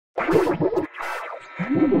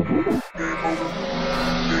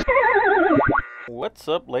What's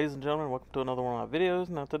up, ladies and gentlemen? Welcome to another one of my videos.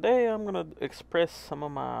 Now today I'm going to express some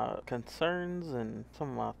of my concerns and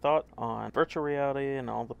some of my thoughts on virtual reality and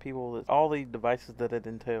all the devices that it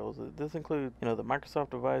entails. This includes, the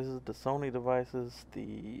Microsoft devices, the Sony devices,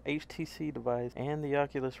 the HTC device, and the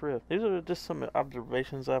Oculus Rift. These are just some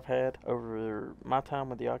observations I've had over my time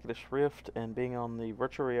with the Oculus Rift and being on the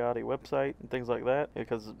virtual reality website and things like that,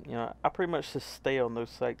 because I pretty much just stay on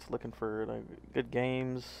those sites looking for good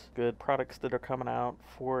games, good products that are coming out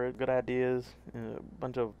for it, good ideas, a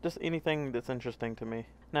bunch of just anything that's interesting to me.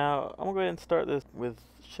 Now, I'm going to go ahead and start this with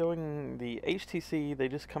showing the HTC. They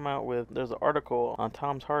just come out with, there's an article on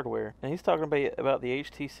Tom's Hardware, and he's talking about the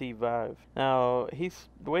HTC Vive. Now,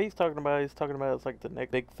 the way he's talking about it's like the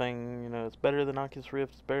next big thing, it's better than Oculus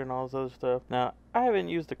Rift, it's better than all this other stuff. Now, I haven't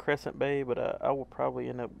used the Crescent Bay, but I will probably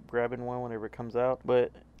end up grabbing one whenever it comes out,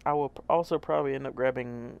 but I will also probably end up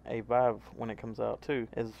grabbing a Vive when it comes out too,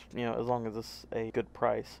 as long as it's a good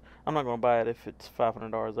price. I'm not going to buy it if it's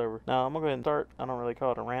 $500 over. Now, I'm going to go ahead and start. I don't really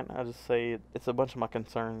call it a rant. I just say it's a bunch of my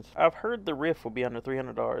concerns. I've heard the Rift will be under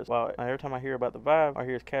 $300. While every time I hear about the Vive, I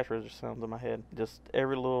hear cash register sounds in my head. Just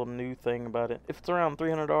every little new thing about it. If it's around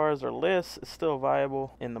 $300 or less, it's still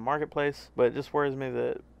viable in the marketplace, but it just worries me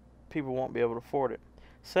that people won't be able to afford it.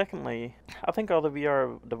 Secondly, I think all the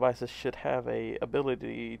VR devices should have a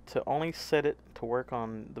ability to only set it to work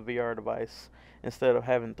on the VR device. Instead of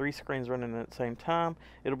having 3 screens running at the same time,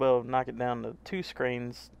 it'll be able to knock it down to 2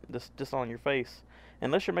 screens just on your face.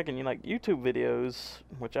 Unless you're making YouTube videos,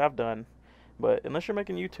 which I've done, but unless you're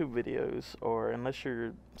making YouTube videos or unless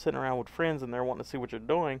you're sitting around with friends and they're wanting to see what you're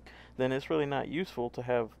doing, then it's really not useful to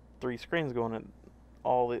have 3 screens going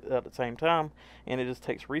at the same time, and it just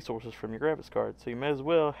takes resources from your graphics card. So you may as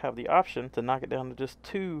well have the option to knock it down to just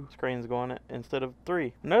 2 screens going instead of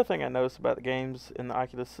 3. Another thing I noticed about the games in the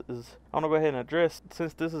Oculus is, I want to go ahead and address,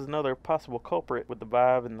 since this is another possible culprit with the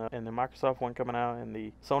Vive and the Microsoft one coming out and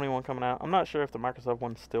the Sony one coming out. I'm not sure if the Microsoft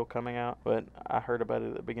one's still coming out, but I heard about it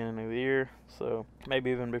at the beginning of the year, so maybe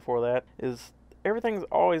even before that, is everything's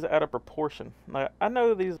always out of proportion. Like, I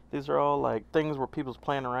know these are all like things where people's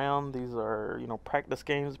playing around. These are, practice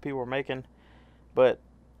games people are making. But,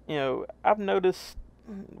 I've noticed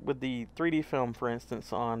with the 3D film, for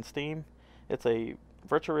instance, on Steam, it's a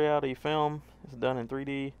virtual reality film. It's done in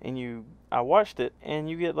 3D, and I watched it, and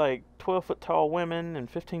you get like 12-foot tall women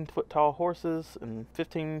and 15-foot tall horses and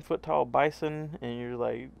 15-foot tall bison, and you're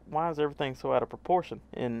like, why is everything so out of proportion?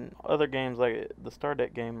 In other games, like the Star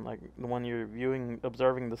Deck game, like the one you're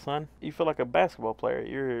observing the sun, you feel like a basketball player.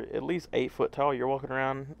 You're at least 8 foot tall. You're walking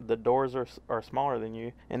around. The doors are smaller than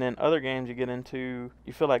you. And then other games you get into,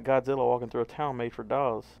 you feel like Godzilla walking through a town made for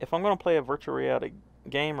dolls. If I'm going to play a virtual reality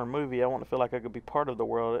game or movie, I want to feel like I could be part of the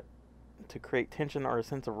world to create tension or a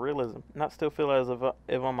sense of realism, not still feel as if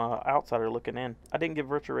I'm an outsider looking in. I didn't get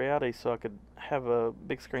virtual reality so I could have a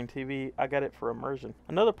big screen TV. I got it for immersion.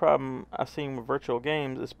 Another problem I've seen with virtual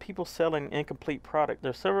games is people selling incomplete product.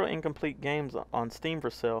 There's several incomplete games on Steam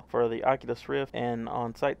for sale for the Oculus Rift and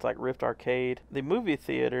on sites like Rift Arcade. The movie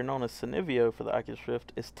theater known as Cinevio for the Oculus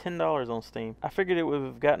Rift is $10 on Steam. I figured it would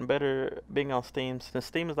have gotten better being on Steam, since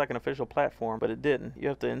Steam is like an official platform, but it didn't. You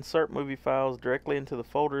have to insert movie files directly into the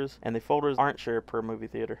folders, and the folders aren't shared per movie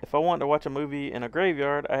theater. If I want to watch a movie in a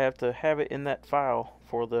graveyard, I have to have it in that file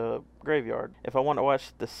for the graveyard. If I want to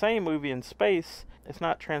watch the same movie in space, it's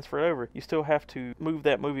not transferred over. You still have to move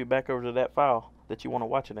that movie back over to that file that you want to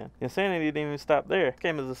watch it in. Insanity didn't even stop there. The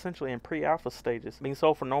game is essentially in pre-alpha stages, being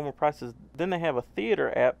sold for normal prices. Then they have a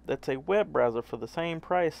theater app that's a web browser for the same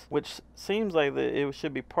price, which seems like that it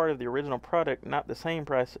should be part of the original product, not the same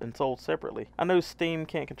price and sold separately. I know Steam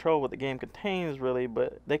can't control what the game contains really,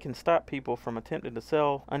 but they can stop people from attempting to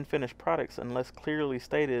sell unfinished products unless clearly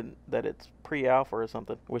stated that it's pre-alpha or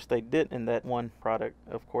something, which they did in that one product.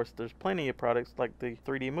 Of course, there's plenty of products like the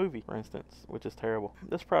 3D movie, for instance, which is terrible.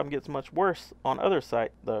 This problem gets much worse on other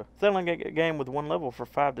sites, though. Selling a game with one level for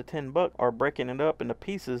 $5 to $10, or breaking it up into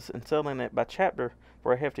pieces and selling it by chapter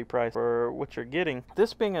for a hefty price for what you're getting.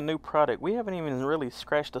 This being a new product, we haven't even really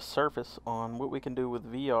scratched the surface on what we can do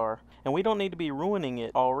with VR, and we don't need to be ruining it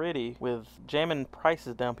already with jamming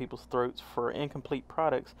prices down people's throats for incomplete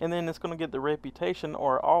products, and then it's going to get the reputation,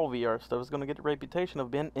 or all VR stuff is going to get the reputation of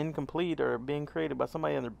being incomplete or being created by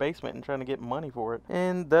somebody in their basement and trying to get money for it.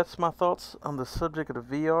 And that's my thoughts on the subject of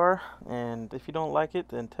VR, and if you don't like it,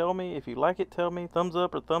 then tell me. If you like it, tell me. Thumbs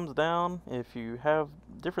up or thumbs down. If you have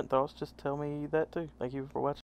different thoughts, just tell me that too. Thank you for watching.